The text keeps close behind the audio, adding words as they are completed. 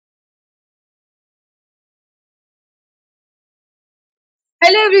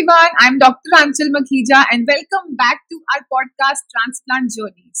Hello everyone, I'm Dr. Anchal Makhija and welcome back to our podcast Transplant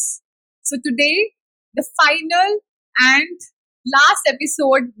Journeys. So today, the final and last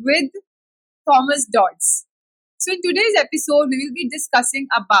episode with Thomas Dodds. So in today's episode, we will be discussing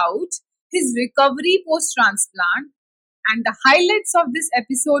about his recovery post-transplant, and the highlights of this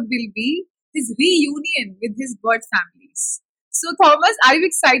episode will be his reunion with his bird families. So Thomas, are you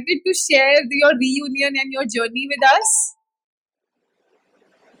excited to share your reunion and your journey with us?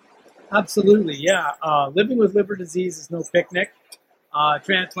 Absolutely, yeah. Living with liver disease is no picnic.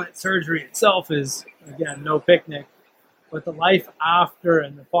 Transplant surgery itself is, again, no picnic. But the life after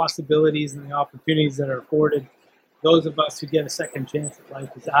and the possibilities and the opportunities that are afforded those of us who get a second chance at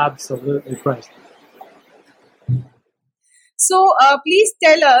life is absolutely priceless. So, please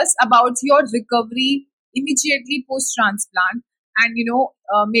tell us about your recovery immediately post transplant, and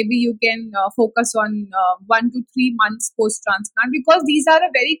maybe you can focus on 1 to 3 months post transplant because these are a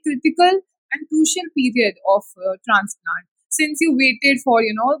very critical and crucial period of transplant. Since you waited for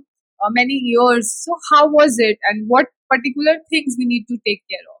many years, so how was it, and what particular things we need to take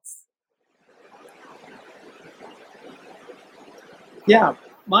care of? Yeah,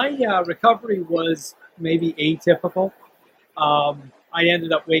 my recovery was maybe atypical. I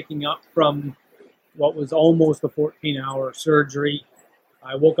ended up waking up from what was almost a 14-hour surgery.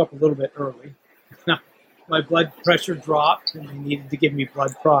 I woke up a little bit early. My blood pressure dropped, and they needed to give me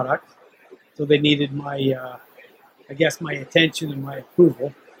blood products. So they needed I guess, my attention and my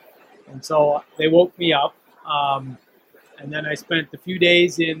approval. And so they woke me up. And then I spent a few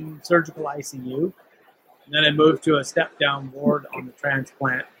days in surgical ICU. And then I moved to a step down ward on the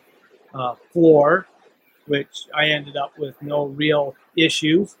transplant floor, which I ended up with no real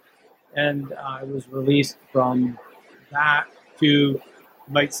issues. And I was released from that to, you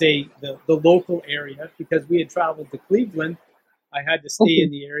might say, the local area because we had traveled to Cleveland. I had to stay Okay.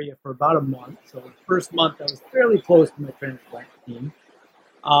 in the area for about a month. So the first month I was fairly close to my transplant team.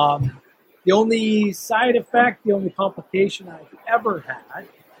 Um, the only side effect, the only complication I've ever had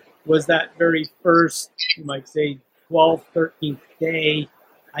was that very first, you might say, 12th, 13th day,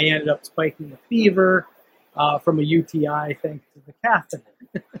 I ended up spiking a fever from a UTI thanks to the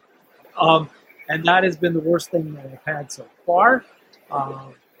catheter. Um, and that has been the worst thing that I've had so far.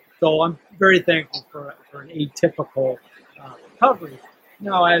 Um, so I'm very thankful for an atypical recovery.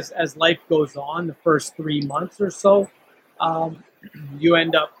 Now, as life goes on, the first 3 months or so, um, you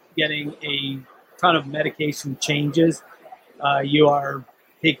end up getting a ton of medication changes. You are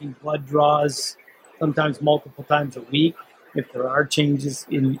taking blood draws sometimes multiple times a week if there are changes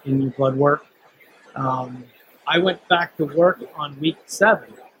in your blood work. Um, I went back to work on week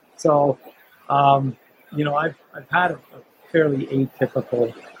 7. So, um, I've had a fairly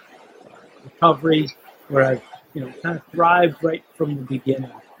atypical recovery where I've, kind of thrived right from the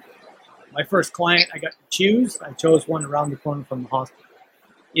beginning. My first client I got to choose, I chose one around the corner from the hospital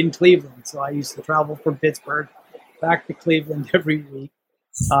in Cleveland. So I used to travel from Pittsburgh back to Cleveland every week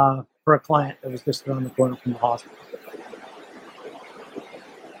for a client that was just around the corner from the hospital.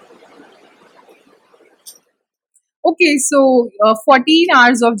 Okay, so 14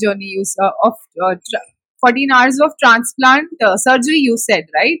 hours of journey use of 14 hours of transplant surgery you said,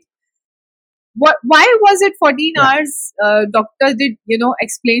 right? What, why was it 14 Yeah. hours? Doctor did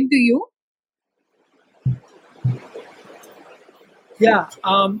explain to you? Yeah,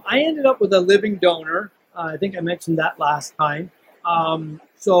 I ended up with a living donor. I think I mentioned that last time.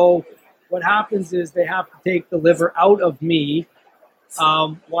 So what happens is they have to take the liver out of me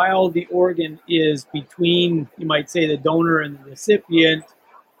while the organ is between, you might say, the donor and the recipient.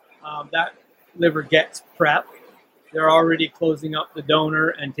 That liver gets prepped. They're already closing up the donor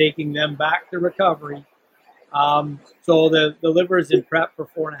and taking them back to recovery. So the liver is in prep for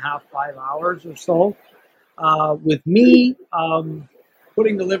 4.5, 5 hours or so. With me,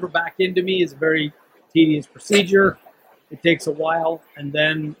 putting the liver back into me is a very tedious procedure. It takes a while, and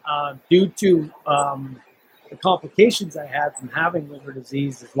then due to the complications I had from having liver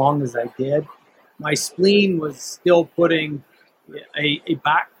disease as long as I did, my spleen was still putting a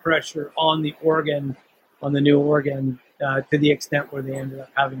back pressure on the organ, on the new organ, to the extent where they ended up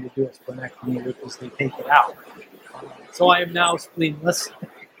having to do a splenectomy, which is they take it out. So I am now spleenless.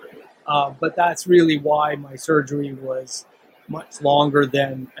 But that's really why my surgery was much longer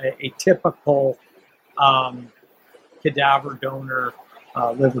than a typical um, cadaver donor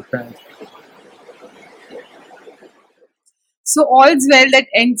liver transplant. So all's well that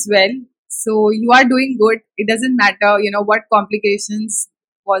ends well. So you are doing good. It doesn't matter, what complications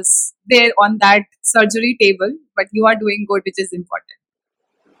was there on that surgery table, but you are doing good, which is important.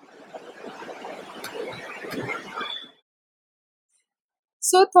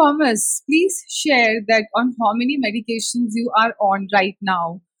 So, Thomas, please share that on how many medications you are on right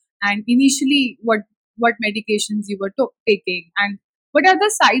now, and initially what medications you were taking, and what are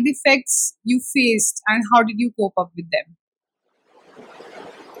the side effects you faced, and how did you cope up with them?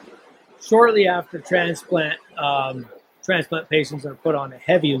 Shortly after transplant, transplant patients are put on a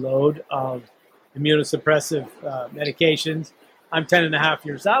heavy load of immunosuppressive medications. I'm 10 and a half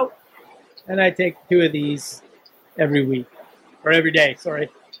years out, and I take two of these every week, or every day, sorry.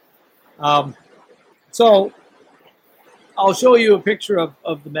 Um, so I'll show you a picture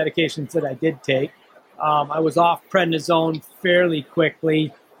of the medications that I did take. I was off prednisone fairly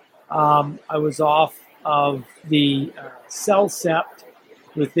quickly. I was off of the Cellcept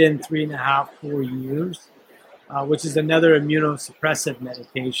within 3.5, 4 years, which is another immunosuppressive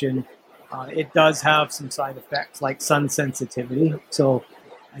medication. It does have some side effects like sun sensitivity. So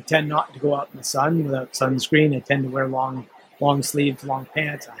I tend not to go out in the sun without sunscreen. I tend to wear long sleeves, long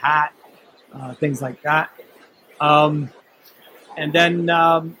pants, a hat, things like that. Um, and then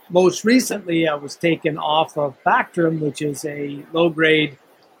most recently, I was taken off of Bactrim, which is a low grade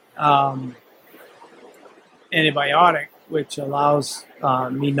um, antibiotic, which allows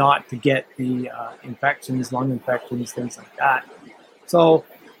me not to get the infections, lung infections, things like that. So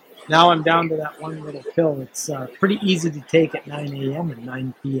now I'm down to that one little pill. It's pretty easy to take at 9 a.m. and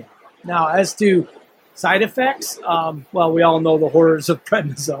 9 p.m. Now, as to side effects, well, we all know the horrors of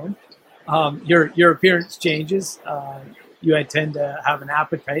prednisone. Your appearance changes. You tend to have an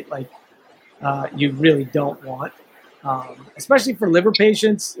appetite like you really don't want, especially for liver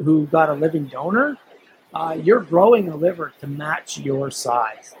patients who got a living donor. You're growing a liver to match your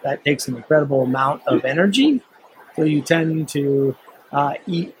size. That takes an incredible amount of energy, so you tend to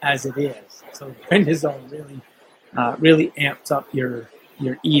eat as it is. So prednisone really amps up your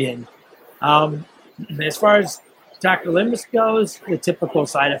eating. As far as tacrolimus goes, the typical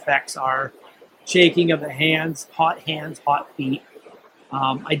side effects are shaking of the hands, hot hot feet.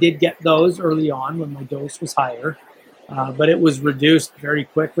 I did get those early on when my dose was higher, but it was reduced very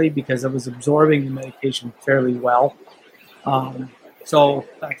quickly because I was absorbing the medication fairly well. So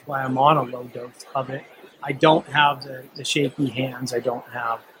that's why I'm on a low dose of it. I don't have the shaky hands. I don't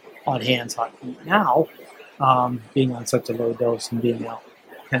have hot hands, hot feet now, being on such a low dose and being out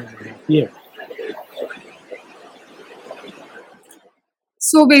 10 and a half years.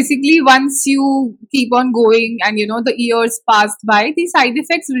 So basically, once you keep on going and the years passed by, the side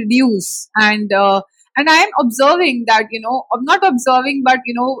effects reduce. And I am observing that I'm not observing, but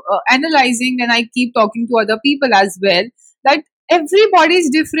analyzing, and I keep talking to other people as well, that everybody is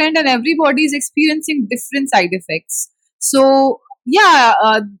different and everybody is experiencing different side effects. So yeah,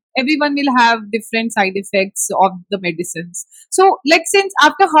 everyone will have different side effects of the medicines. So, like, since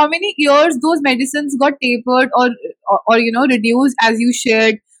after how many years those medicines got tapered or reduced, as you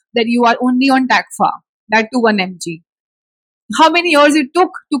shared that you are only on Tacfa, that to 1 mg. How many years it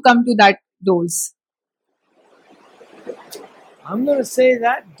took to come to that dose? I'm going to say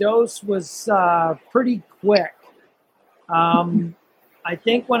that dose was pretty quick. I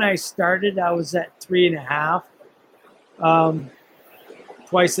think when I started, I was at 3.5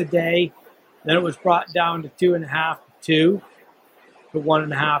 twice a day. Then it was brought down to 2.5 to 2 to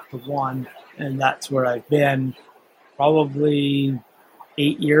 1.5 to 1. And that's where I've been probably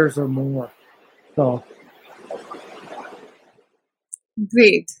 8 years or more. So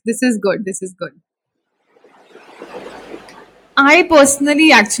Great. This is good. This is good. I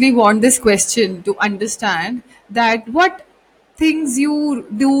personally actually want this question to understand that what things you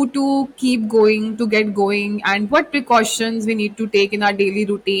do to keep going, to get going, and what precautions we need to take in our daily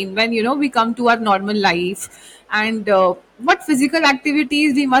routine when we come to our normal life, and what physical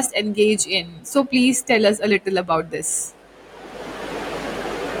activities we must engage in. So please tell us a little about this.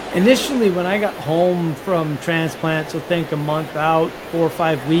 initially, when I got home from transplant, so think a month out, 4 or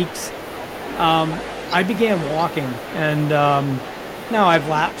 5 weeks, I began walking. And now I've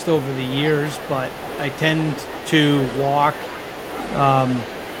lapsed over the years, but I tend to walk a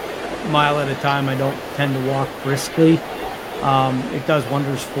mile at a time. I don't tend to walk briskly. It does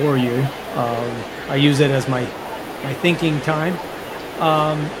wonders for you. I use it as my thinking time.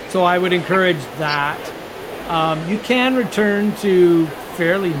 So I would encourage that. You can return to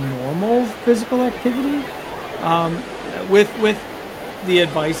fairly normal physical activity with the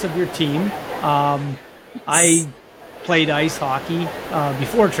advice of your team. I played ice hockey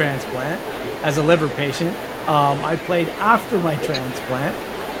before transplant as a liver patient. I played after my transplant.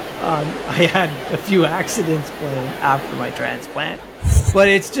 I had a few accidents playing after my transplant, but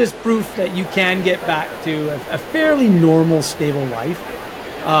it's just proof that you can get back to a fairly normal, stable life.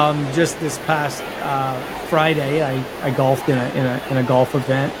 Just this past Friday, I golfed in a golf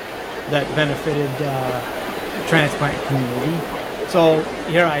event that benefited the transplant community. So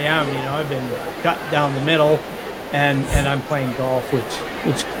here I am, I've been cut down the middle, and I'm playing golf, which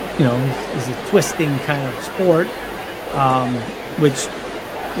is a twisting kind of sport, um, which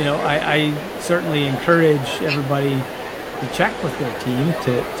I certainly encourage everybody to check with their team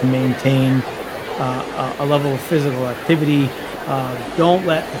to maintain a level of physical activity. Don't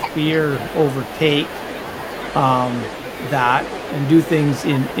let the fear overtake um, that, and do things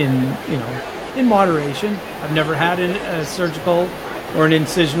in moderation. I've never had a surgical or an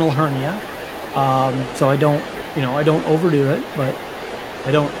incisional hernia, so I don't overdo it, but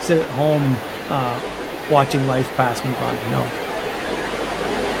I don't sit at home watching life pass me by. No.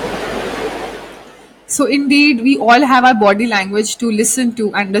 So indeed, we all have our body language to listen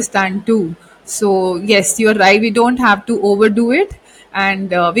to, understand too. So yes, you're right. We don't have to overdo it,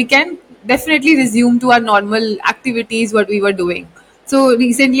 and we can definitely resume to our normal activities what we were doing. So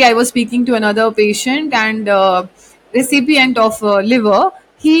recently, I was speaking to another patient and recipient of liver.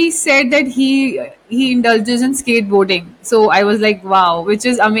 He said that he indulges in skateboarding. So I was like, wow, which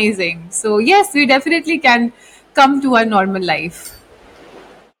is amazing. So yes, we definitely can come to our normal life.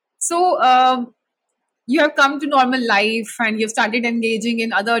 So you have come to normal life and you've started engaging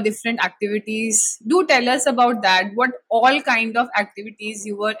in other different activities. Do tell us about that. What all kind of activities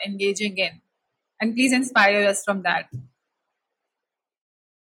you were engaging in, and please inspire us from that.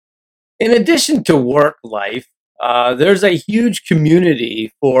 In addition to work life, there's a huge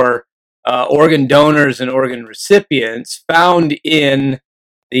community for organ donors and organ recipients found in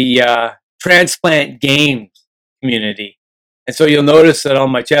the transplant games community. And so you'll notice that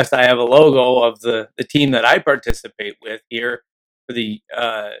on my chest, I have a logo of the team that I participate with here for the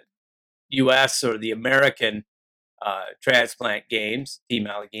US or the American transplant games, Team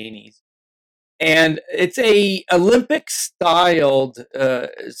Alleghenies. And it's a Olympic styled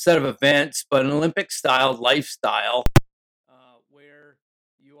set of events, but an Olympic styled lifestyle where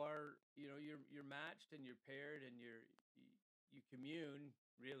you're matched and you're paired and you commune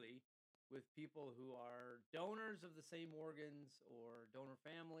really with people who are donors of the same organs or donor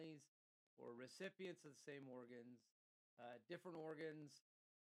families or recipients of the same organs, different organs,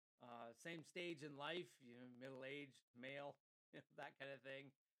 same stage in life, middle aged, male, that kind of thing.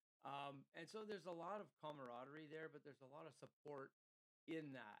 And so there's a lot of camaraderie there, but there's a lot of support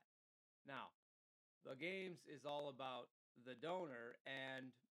in that. Now, the games is all about the donor,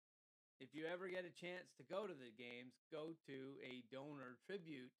 and if you ever get a chance to go to the games, go to a donor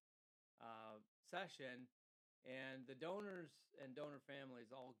tribute session, and the donors and donor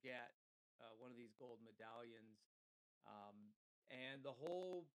families all get one of these gold medallions, um, and the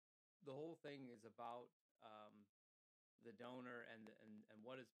whole thing is about the donor and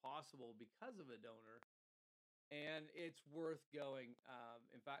what is possible because of a donor, and it's worth going.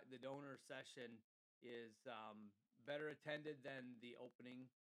 In fact, the donor session is better attended than the opening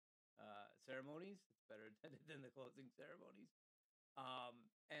ceremonies. It's better attended than the closing ceremonies.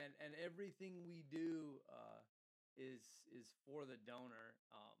 And everything we do is for the donor.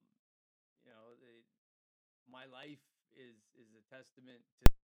 You know, the, my life is a testament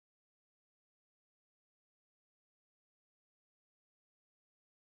to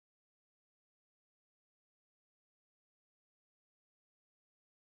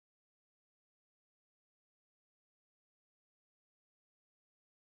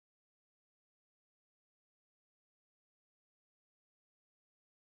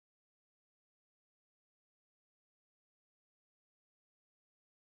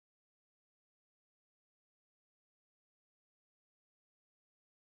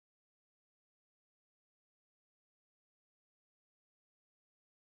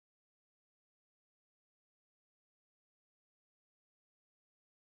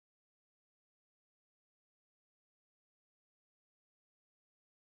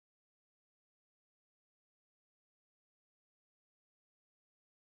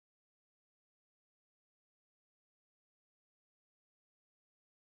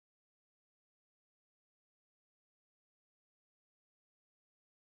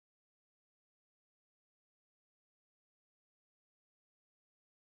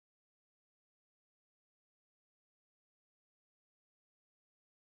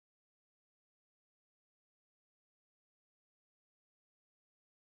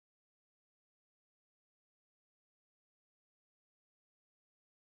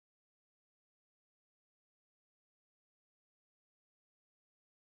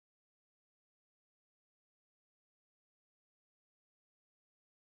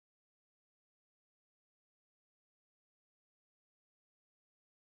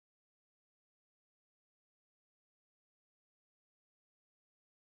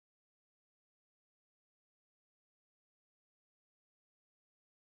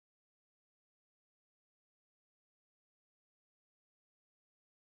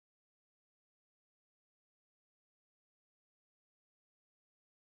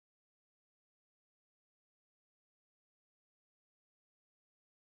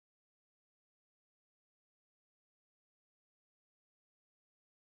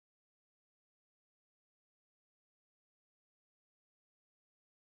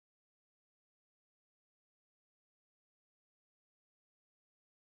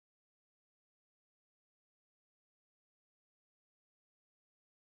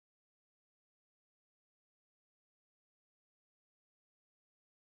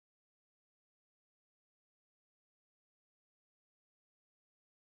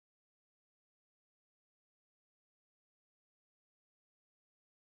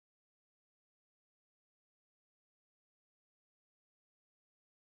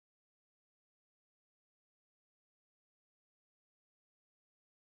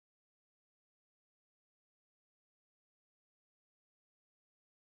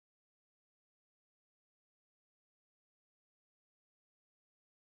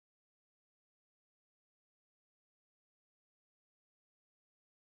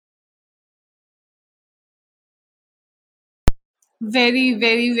Very,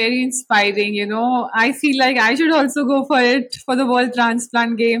 very, very inspiring. I feel like I should also go for it for the World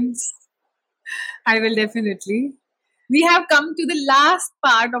Transplant Games. I will definitely. We have come to the last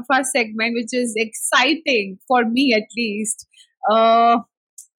part of our segment, which is exciting for me at least. Uh,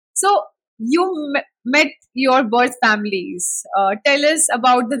 so, you met your birth families. Tell us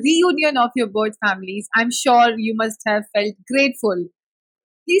about the reunion of your birth families. I'm sure you must have felt grateful.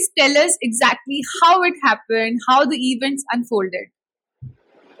 Please tell us exactly how it happened, how the events unfolded.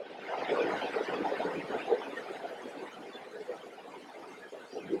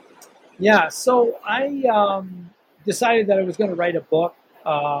 Yeah, so I decided that I was going to write a book.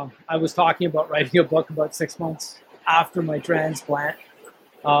 I was talking about writing a book about 6 months after my transplant.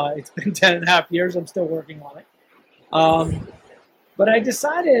 It's been 10 and a half years. I'm still working on it. Um, but I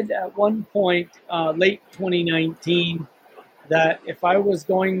decided at one point, late 2019, that if I was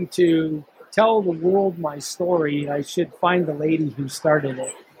going to tell the world my story, I should find the lady who started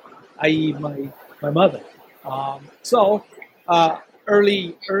it, i.e., my mother. So uh,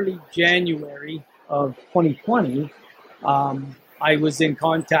 early January of 2020, I was in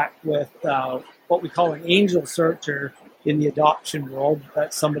contact with what we call an angel searcher in the adoption world.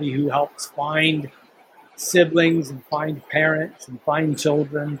 That's somebody who helps find siblings and find parents and find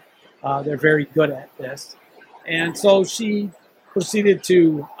children. They're very good at this. And so she proceeded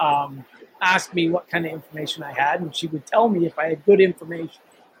to ask me what kind of information I had, and she would tell me if I had good information.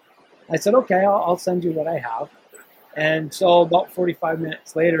 I said, okay, I'll send you what I have. And so about 45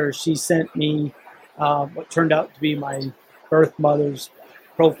 minutes later, she sent me what turned out to be my birth mother's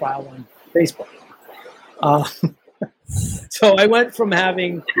profile on Facebook. Uh, so I went from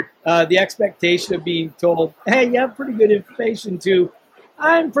having the expectation of being told, hey, you have pretty good information, to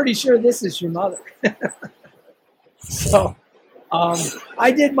I'm pretty sure this is your mother. So um,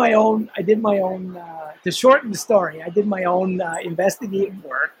 to shorten the story, I did my own investigative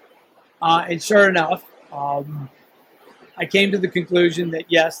work. And sure enough, I came to the conclusion that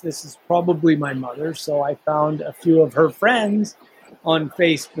yes, this is probably my mother. So I found a few of her friends on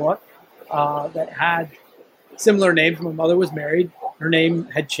Facebook that had similar names. My mother was married. Her name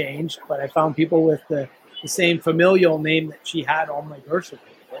had changed, but I found people with the same familial name that she had on my birth certificate.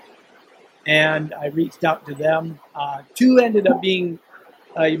 And I reached out to them. Two ended up being,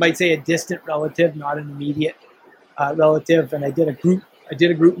 you might say, a distant relative, not an immediate relative. And I did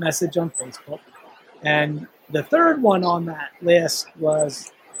a group message on Facebook. And the third one on that list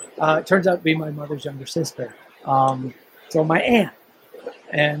was, it turns out to be my mother's younger sister. So my aunt.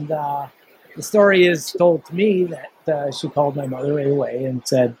 And the story is told to me that she called my mother right away and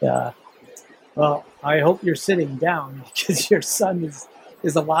said, well, I hope you're sitting down because your son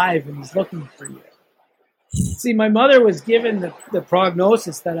is alive and he's looking for you. See, my mother was given the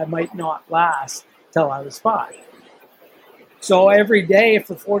prognosis that I might not last till I was 5. So every day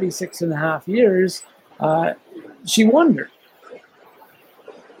for 46 and a half years, she wondered.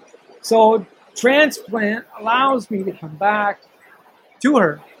 So transplant allows me to come back to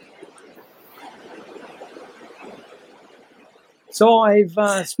her. So I've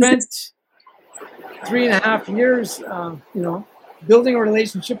spent 3.5 years, building a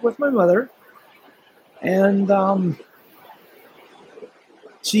relationship with my mother, and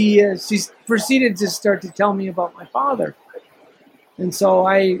she proceeded to start to tell me about my father. And so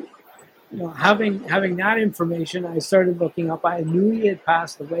having that information, I started looking up. I knew he had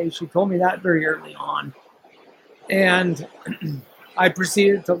passed away. She told me that very early on, and I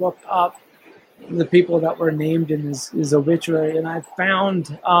proceeded to look up the people that were named in his obituary, and I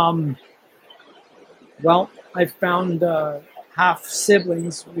found, I found half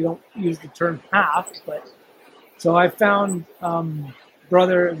siblings. We don't use the term half, but so I found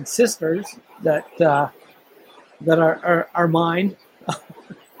brother and sisters that are mine.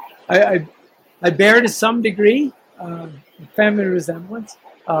 I bear to some degree family resemblance.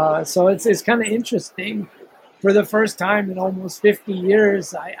 So it's kind of interesting. For the first time in almost 50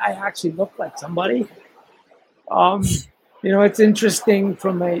 years, I actually look like somebody. It's interesting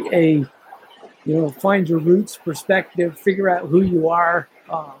from a find your roots perspective, figure out who you are.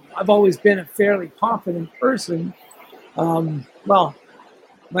 I've always been a fairly confident person. My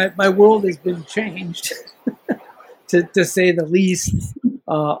world has been changed, to say the least,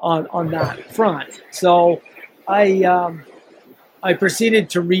 on that front. So I proceeded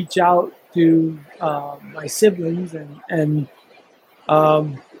to reach out to my siblings, and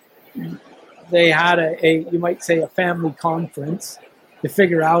they had a you might say a family conference to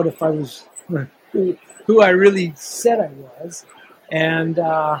figure out if I was who I really said I was. And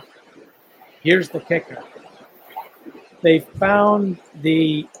here's the kicker: they found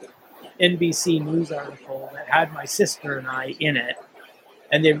the NBC News article that had my sister and I in it,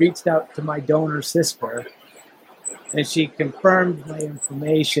 and they reached out to my donor sister, and she confirmed my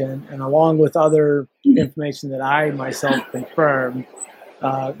information, and along with other information that I myself confirmed,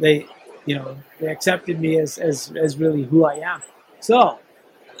 they accepted me as really who I am. So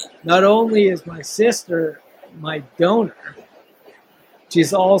not only is my sister my donor,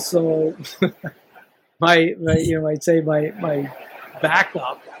 she's also I'd say my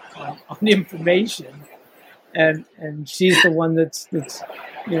backup on information, and she's the one that's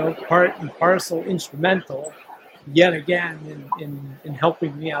part and parcel instrumental yet again in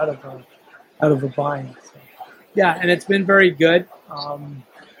helping me out of a bind. So, yeah, and it's been very good. I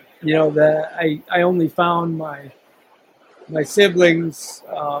only found my siblings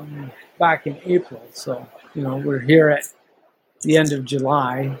back in April, so we're here at the end of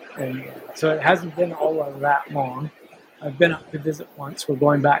July, and so it hasn't been all of that long. I've been up to visit once. We're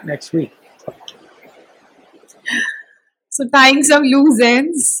going back next week. So tying some loose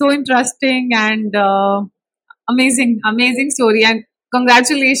ends, so interesting and amazing story. And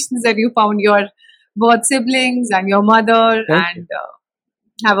congratulations that you found your birth siblings and your mother, Thank and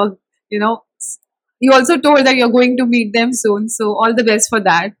have a you know. You also told that you're going to meet them soon, so all the best for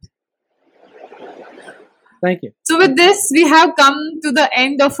that. Thank you. So with this, we have come to the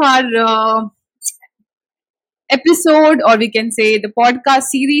end of our episode, or we can say the podcast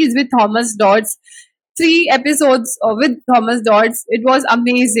series with Thomas Dodds. 3 episodes with Thomas Dodds. It was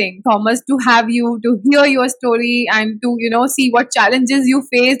amazing, Thomas, to have you, to hear your story, and to see what challenges you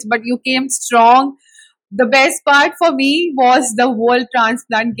faced, but you came strong. The best part for me was the World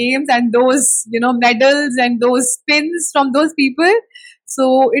Transplant Games and those medals and those spins from those people.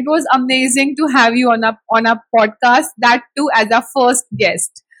 So it was amazing to have you on a podcast, that too as a first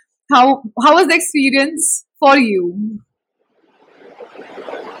guest. How was the experience for you?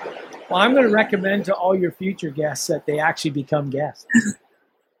 Well, I'm going to recommend to all your future guests that they actually become guests.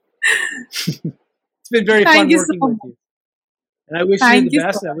 It's been very fun Thank you working so with much. you. And I wish Thank you you the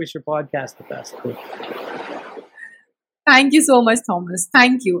best. so And I wish your podcast the best. Thank you so much, Thomas.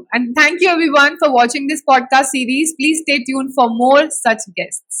 Thank you. And thank you everyone for watching this podcast series. Please stay tuned for more such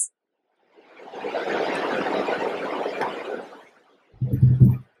guests.